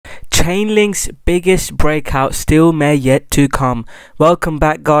Chainlink's biggest breakout still may yet to come. Welcome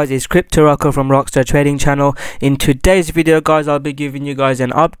back guys, it's cryptorocko from Rockstar Trading Channel. In today's video guys, I'll be giving you guys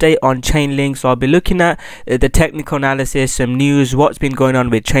an update on Chainlink. So I'll be looking at the technical analysis, some news, what's been going on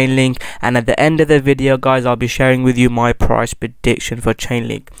with Chainlink, and at the end of the video guys, I'll be sharing with you my price prediction for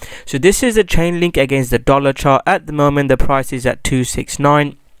Chainlink. So this is a Chainlink against the dollar chart. At the moment the price is at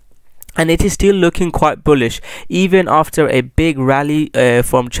 269. And it is still looking quite bullish, even after a big rally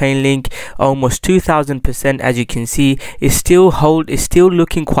from Chainlink, almost 2000%. As you can see, it's still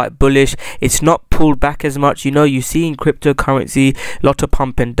looking quite bullish. It's not pulled back as much. You know, you see in cryptocurrency a lot of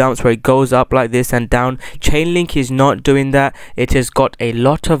pump and dumps where it goes up like this and down. Chainlink is not doing that. It has got a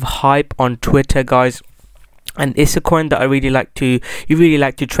lot of hype on Twitter guys, and it's a coin that I really like to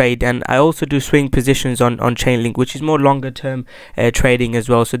trade. And I also do swing positions on Chainlink, which is more longer term trading as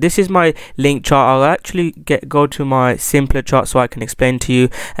well. So this is my link chart. I'll actually go to my simpler chart so I can explain to you.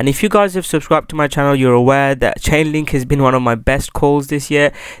 And if you guys have subscribed to my channel, you're aware that Chainlink has been one of my best calls this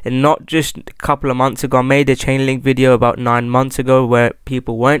year, and not just a couple of months ago. I made a Chainlink video about 9 months ago where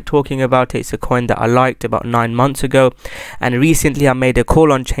people weren't talking about it. It's a coin that I liked about 9 months ago, and recently I made a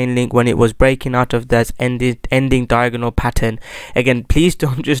call on Chainlink when it was breaking out of that ending diagonal pattern. Again, please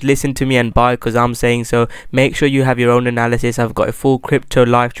don't just listen to me and buy because I'm saying so. Make sure you have your own analysis. I've got a full crypto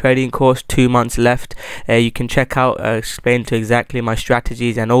live trading course, 2 months left. You can check out, explain to exactly my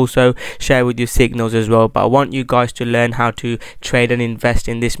strategies, and also share with you signals as well. But I want you guys to learn how to trade and invest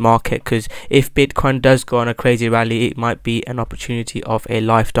in this market, because if Bitcoin does go on a crazy rally, it might be an opportunity of a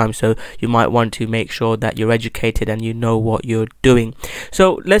lifetime. So you might want to make sure that you're educated and you know what you're doing.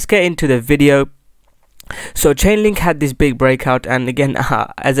 So let's get into the video. So Chainlink had this big breakout, and again,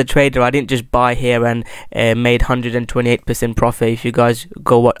 as a trader, I didn't just buy here and made 128% profit. If you guys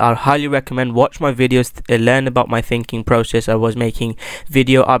I highly recommend watch my videos, learn about my thinking process. I was making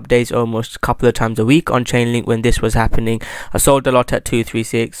video updates almost a couple of times a week on Chainlink when this was happening. I sold a lot at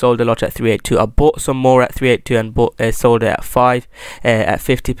 236, sold a lot at 382. I bought some more at 382 and sold it at 5 at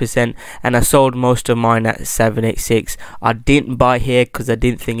 50%, and I sold most of mine at 786. I didn't buy here because I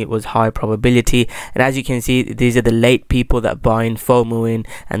didn't think it was high probability, and as you can see, these are the late people that buy in, FOMO in,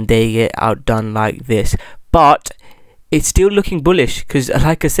 and they get outdone like this. But it's still looking bullish because,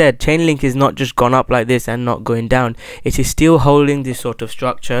 like I said, Chainlink is not just gone up like this and not going down. It is still holding this sort of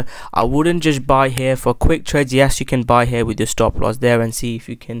structure. I wouldn't just buy here for quick trades. Yes, you can buy here with your stop loss there and see if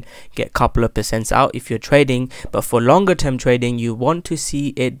you can get a couple of percents out if you're trading. But for longer term trading, you want to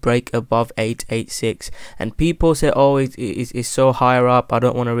see it break above 886. And people say, oh, it's so higher up, I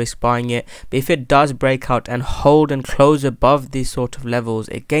don't want to risk buying it. But if it does break out and hold and close above these sort of levels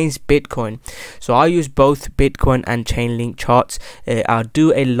against Bitcoin, so I use both Bitcoin and Chainlink charts. I'll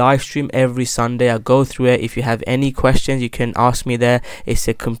do a live stream every Sunday. I'll go through it. If you have any questions, you can ask me there. It's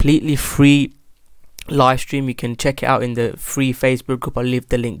a completely free live stream. You can check it out in the free Facebook group. I'll leave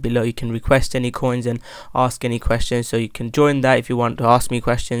the link below. You can request any coins and ask any questions, so you can join that if you want to ask me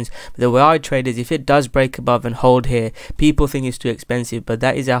questions. But the way I trade is, if it does break above and hold here, people think it's too expensive, but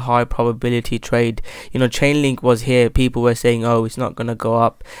that is a high probability trade. You know, Chainlink was here, people were saying, oh, it's not going to go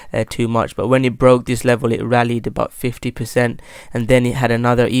up too much, but when it broke this level, it rallied about 50%, and then it had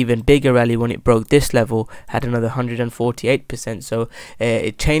another even bigger rally when it broke this level, had another 148%. So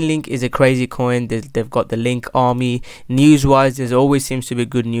Chainlink is a crazy coin. They've got the link army. News wise, there's always seems to be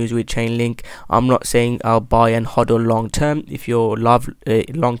good news with Chainlink. I'm not saying I'll buy and hodl long term. If you love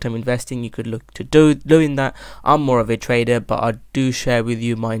long term investing, you could look to doing that. I'm more of a trader, but I do share with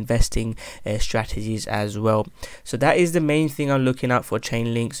you my investing strategies as well. So that is the main thing I'm looking at for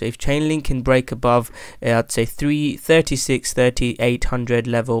Chainlink. So if Chainlink can break above I'd say 336-3800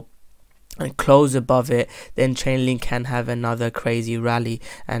 level and close above it, then Chainlink can have another crazy rally.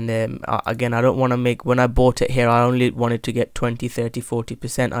 And again, I don't want to make, when I bought it here, I only wanted to get 20, 30,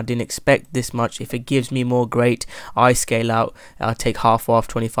 40%. I didn't expect this much. If it gives me more, great. I scale out, I'll take half off,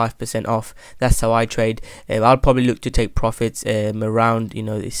 25% off. That's how I trade. I'll probably look to take profits around, you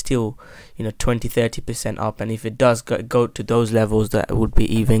know, it's still, you know, 20-30% up, and if it does go to those levels, that would be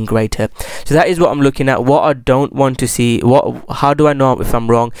even greater. So that is what I'm looking at. What I don't want to see, how do I know if I'm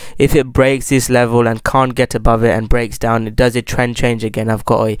wrong? If it breaks this level and can't get above it and breaks down, it does a trend change again. I've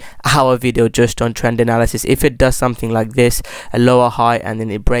got a hour video just on trend analysis. If it does something like this, a lower high, and then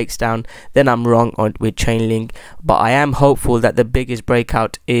it breaks down, then I'm wrong with Chainlink. But I am hopeful that the biggest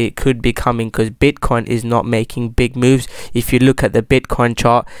breakout, it could be coming, because Bitcoin is not making big moves. If you look at the Bitcoin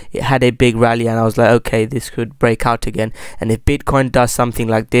chart, it had a big rally, and I was like, okay, this could break out again. And if Bitcoin does something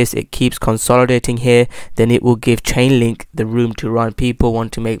like this, it keeps consolidating here, then it will give Chainlink the room to run. People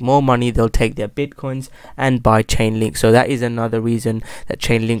want to make more money money, they'll take their bitcoins and buy Chainlink. So that is another reason that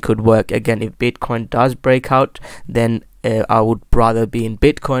Chainlink could work. Again, if Bitcoin does break out, then I would rather be in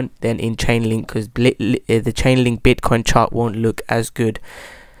Bitcoin than in Chainlink, because the Chainlink Bitcoin chart won't look as good.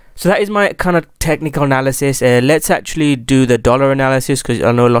 So that is my kind of technical analysis. Let's actually do the dollar analysis, because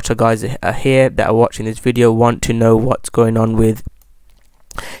I know a lot of guys are here that are watching this video want to know what's going on with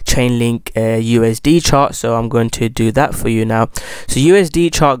Chainlink USD chart. So I'm going to do that for you now. So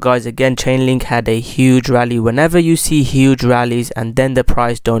USD chart, guys, again, Chainlink had a huge rally. Whenever you see huge rallies and then the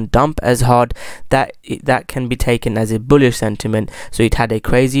price don't dump as hard, that can be taken as a bullish sentiment. So it had a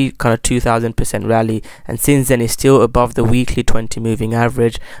crazy kind of 2000% rally, and since then it's still above the weekly 20 moving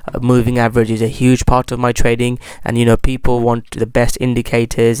average. Moving average is a huge part of my trading, and you know, people want the best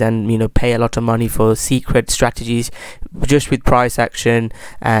indicators and, you know, pay a lot of money for secret strategies. Just with price action,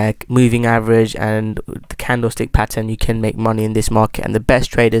 moving average and the candlestick pattern, you can make money in this market, and the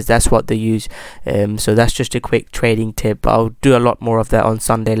best traders, that's what they use. So that's just a quick trading tip. I'll do a lot more of that on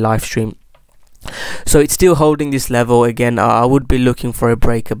Sunday live stream. So it's still holding this level. Again, I would be looking for a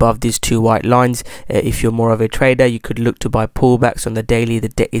break above these two white lines. If you're more of a trader, you could look to buy pullbacks on the daily. The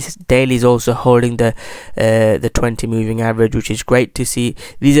daily is also holding the 20 moving average, which is great to see.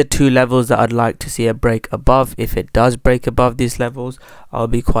 These are two levels that I'd like to see a break above. If it does break above these levels, I'll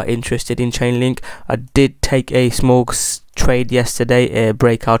be quite interested in Chainlink. I did take a small trade yesterday,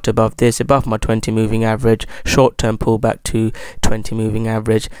 breakout above this, above my 20 moving average, short-term pullback to 20 moving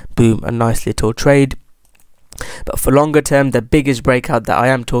average, boom, a nice little trade. But for longer term, the biggest breakout that I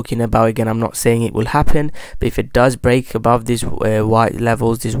am talking about, again, I'm not saying it will happen, but if it does break above these white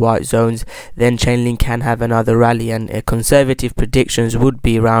levels, these white zones, then Chainlink can have another rally, and conservative predictions would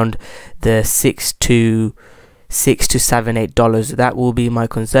be around the $6 to $8. That will be my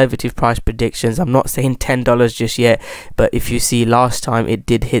conservative price predictions. I'm not saying $10 just yet, but if you see, last time it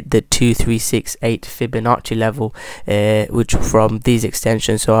did hit the 2368 Fibonacci level, which from these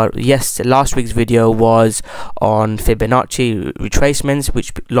extensions. So yes, last week's video was on Fibonacci retracements,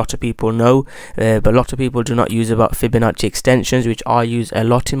 which a lot of people know, but a lot of people do not use about Fibonacci extensions, which I use a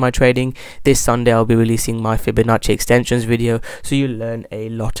lot in my trading. This Sunday I'll be releasing my Fibonacci extensions video, so you learn a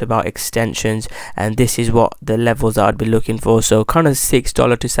lot about extensions, and this is what the levels that I'd be looking for. So kind of $6 to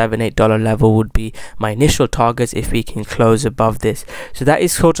 $8 level would be my initial targets if we can close above this. So that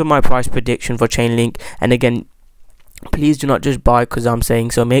is sort of my price prediction for Chainlink. And again, please do not just buy because I'm saying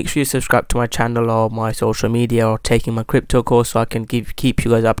so. Make sure you subscribe to my channel or my social media, or taking my crypto course, so I can keep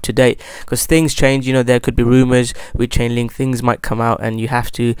you guys up to date, because things change. You know, there could be rumors with Chainlink, things might come out, and you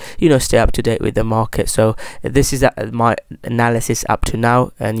have to, you know, stay up to date with the market. So this is my analysis up to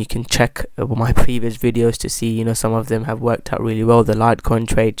now, and you can check my previous videos to see, you know, some of them have worked out really well. The Litecoin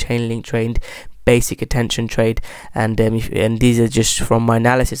trade, Chainlink trade, basic attention trade, and these are just from my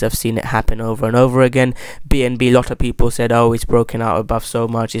analysis. I've seen it happen over and over again. BNB, a lot of people said, oh, it's broken out above so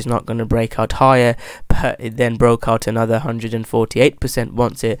much, it's not going to break out higher, but it then broke out another 148%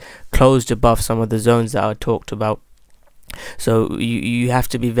 once it closed above some of the zones that I talked about. So you have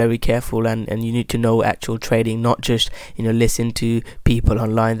to be very careful, and you need to know actual trading, not just, you know, listen to people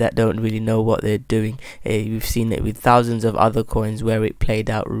online that don't really know what they're doing. We've seen it with thousands of other coins where it played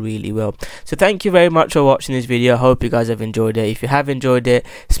out really well. So thank you very much for watching this video. I hope you guys have enjoyed it. If you have enjoyed it,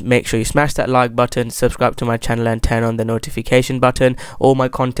 make sure you smash that like button, subscribe to my channel, and turn on the notification button. All my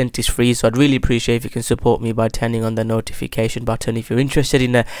content is free, so I'd really appreciate if you can support me by turning on the notification button. If you're interested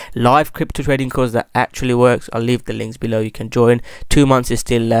in a live crypto trading course that actually works, I'll leave the links below. You can join. 2 months is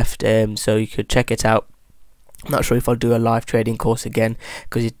still left, so you could check it out. I'm not sure if I'll do a live trading course again,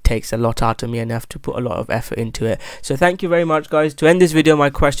 because it takes a lot out of me and I have to put a lot of effort into it. So thank you very much, guys. To end this video, my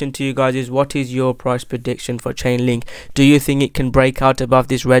question to you guys is, what is your price prediction for Chainlink? Do you think it can break out above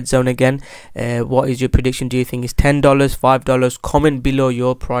this red zone again? What is your prediction? Do you think it's $10, $5? Comment below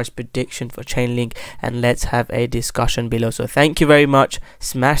your price prediction for Chainlink, and let's have a discussion below. So thank you very much.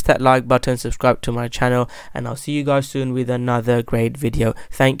 Smash that like button, subscribe to my channel, and I'll see you guys soon with another great video.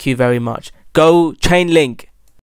 Thank you very much. Go Chainlink!